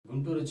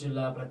గుంటూరు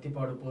జిల్లా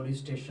Prathipadu police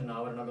station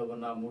ఆవరణలో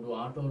ఉన్న 3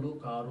 ఆటోలు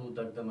కారు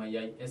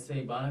దగ్ధమయ్యాయి. ఎస్ఐ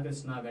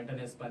బాలకృష్ణ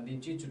వెంటనే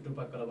స్పందించి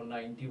చుట్టుపక్కల ఉన్న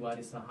ఇంటి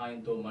వారి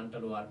సహాయంతో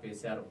మంటలు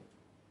ఆర్పేశారు.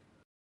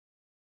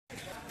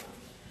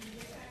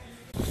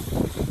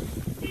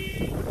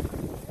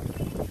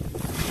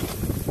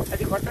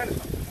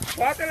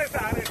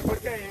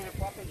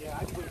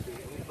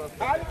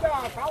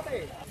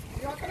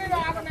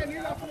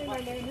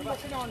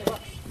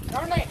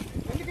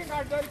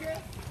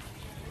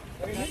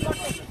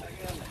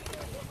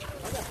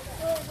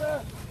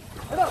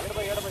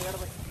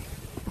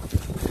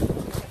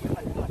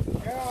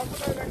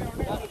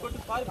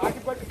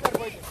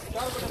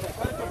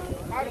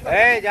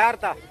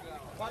 జాగ్రత్త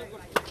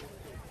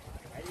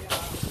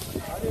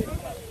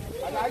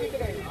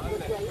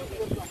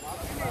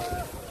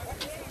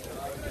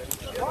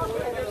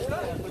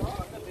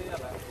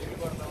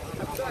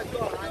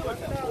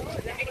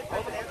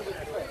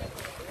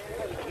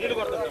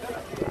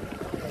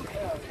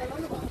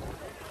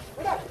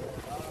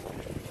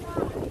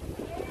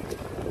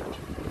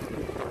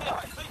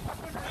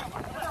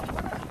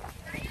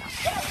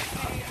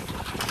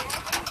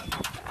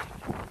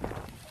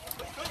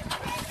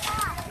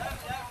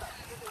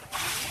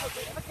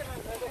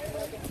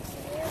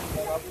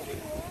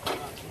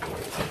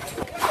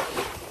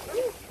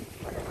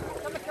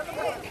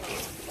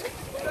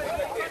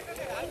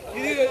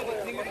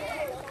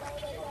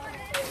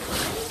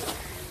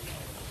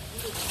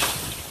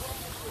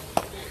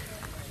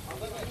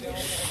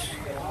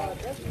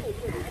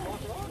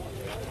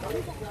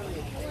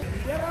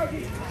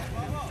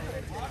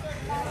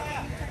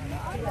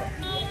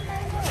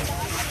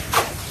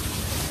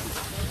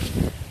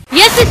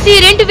ఎస్ఎస్సి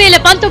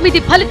 2019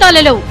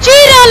 ఫలితాలలో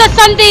చీరాల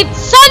సందీప్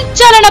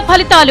సంచలన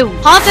ఫలితాలు.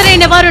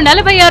 హాజరైన వారు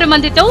 46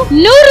 మందితో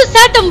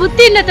 100%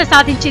 ఉత్తీర్ణత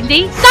సాధించింది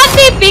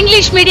Sandeep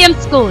English medium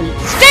school.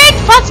 State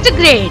first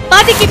grade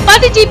 10కి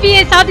 10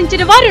 జీపీఏ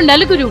సాధించిన వారు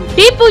 4.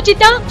 డి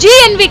పూజిత,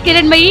 జిఎన్వి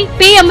కిరణ్మయి,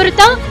 పి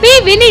అమృత, పి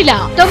వినీల.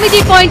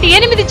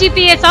 9.8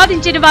 జీపీఏ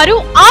సాధించిన వారు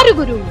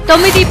 6.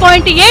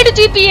 9.7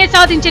 జీపీఏ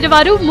సాధించిన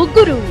వారు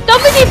 3.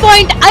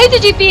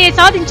 9.5 జీపీఏ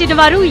సాధించిన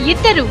వారు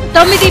 2.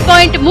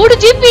 9.3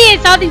 జీపీఏ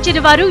సాధించిన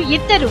వారు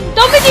 2.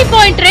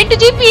 9.2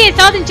 జీపీఏ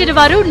సాధించిన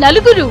వారు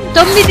 4.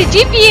 9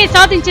 జీపీఏ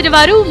సాధించిన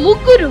వారు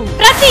 3.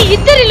 ప్రతి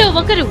ఇద్దరిలో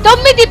ఒకరు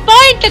 9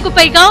 పాయింట్లకు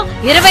పైగా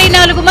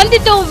 24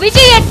 మందితో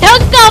విజయ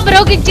ఢంకా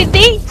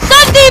మ్రోగించింది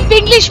Sandeep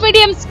English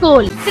medium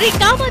school. Shri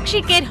Kamakshi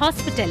care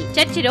hospital,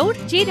 church road,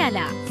 Chirala.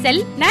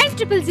 Cell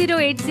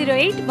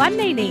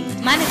 9000808198.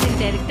 Managing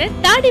director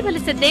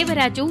Tadivalasa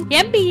Devaraju,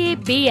 MBA,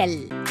 BL.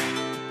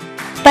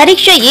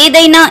 పరీక్ష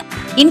ఏదైనా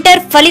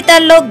ఇంటర్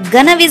ఫలితాల్లో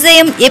ఘన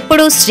విజయం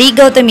ఎప్పుడూ శ్రీ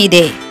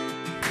గౌతమిదే.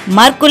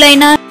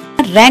 మార్కులైనా,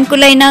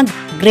 ర్యాంకులైనా,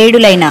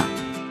 గ్రేడులైనా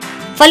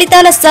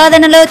ఫలితాల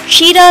సాధనలో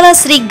Chirala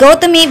Shri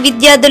Gautami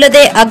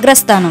విద్యార్థులదే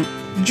అగ్రస్థానం.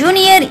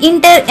 Junior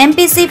inter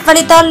MPC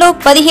ఫలితాల్లో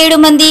 17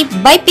 మంది,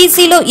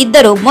 బైపీసీలో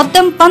 2,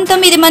 మొత్తం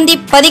 19 మంది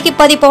 10కి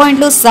 10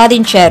 పాయింట్లు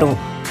సాధించారు.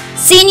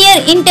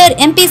 సీనియర్ ఇంటర్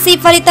ఎంపీసీ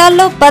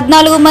ఫలితాల్లో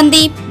 14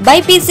 మంది,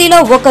 బైపీసీలో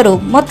 1,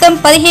 మొత్తం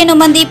 15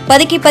 మంది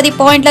 10కి 10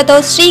 పాయింట్లతో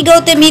శ్రీ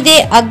గౌతమిదే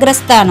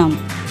అగ్రస్థానం.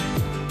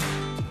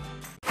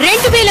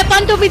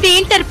 2019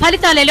 ఇంటర్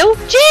ఫలితాలలో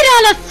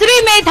చీరాల శ్రీ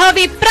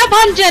మేధావి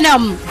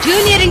ప్రభంజనం.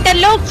 జూనియర్ ఇంటర్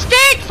లో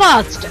స్టేట్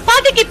ఫాస్ట్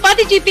 10కి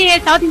 10 జీపీఏ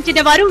సాధించిన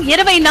వారు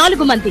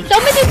 24 మంది.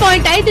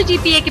 9.5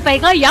 జీపీఏకి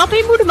పైగా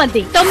 53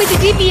 మంది. 9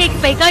 జీపీఏకి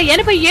పైగా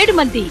 87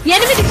 మంది.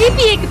 8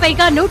 జీపీఏకి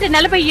పైగా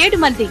 147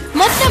 మంది.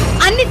 మొత్తం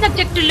అన్ని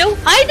సబ్జెక్టుల్లో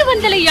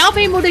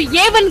 553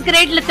 A1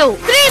 గ్రేడ్లతో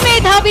శ్రీ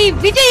మేధావి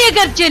విజయ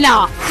గర్జన.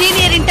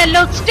 సీనియర్ ఇంటర్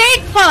లో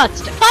స్టేట్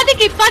ఫాస్ట్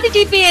 10కి 10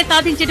 జీపీఏ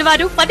సాధించిన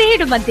వారు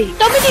 17 మంది.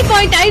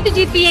 9.5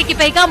 జీపీఏకి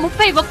పైగా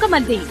 31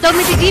 మంది.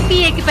 9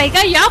 జీపీఏకి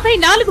పైగా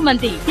 54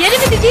 మంది.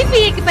 8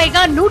 జీపీఏకి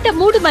పైగా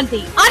 103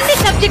 మంది. అన్ని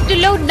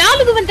సబ్జెక్టుల్లో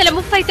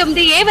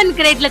 439 A1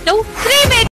 గ్రేడ్లతో శ్రీ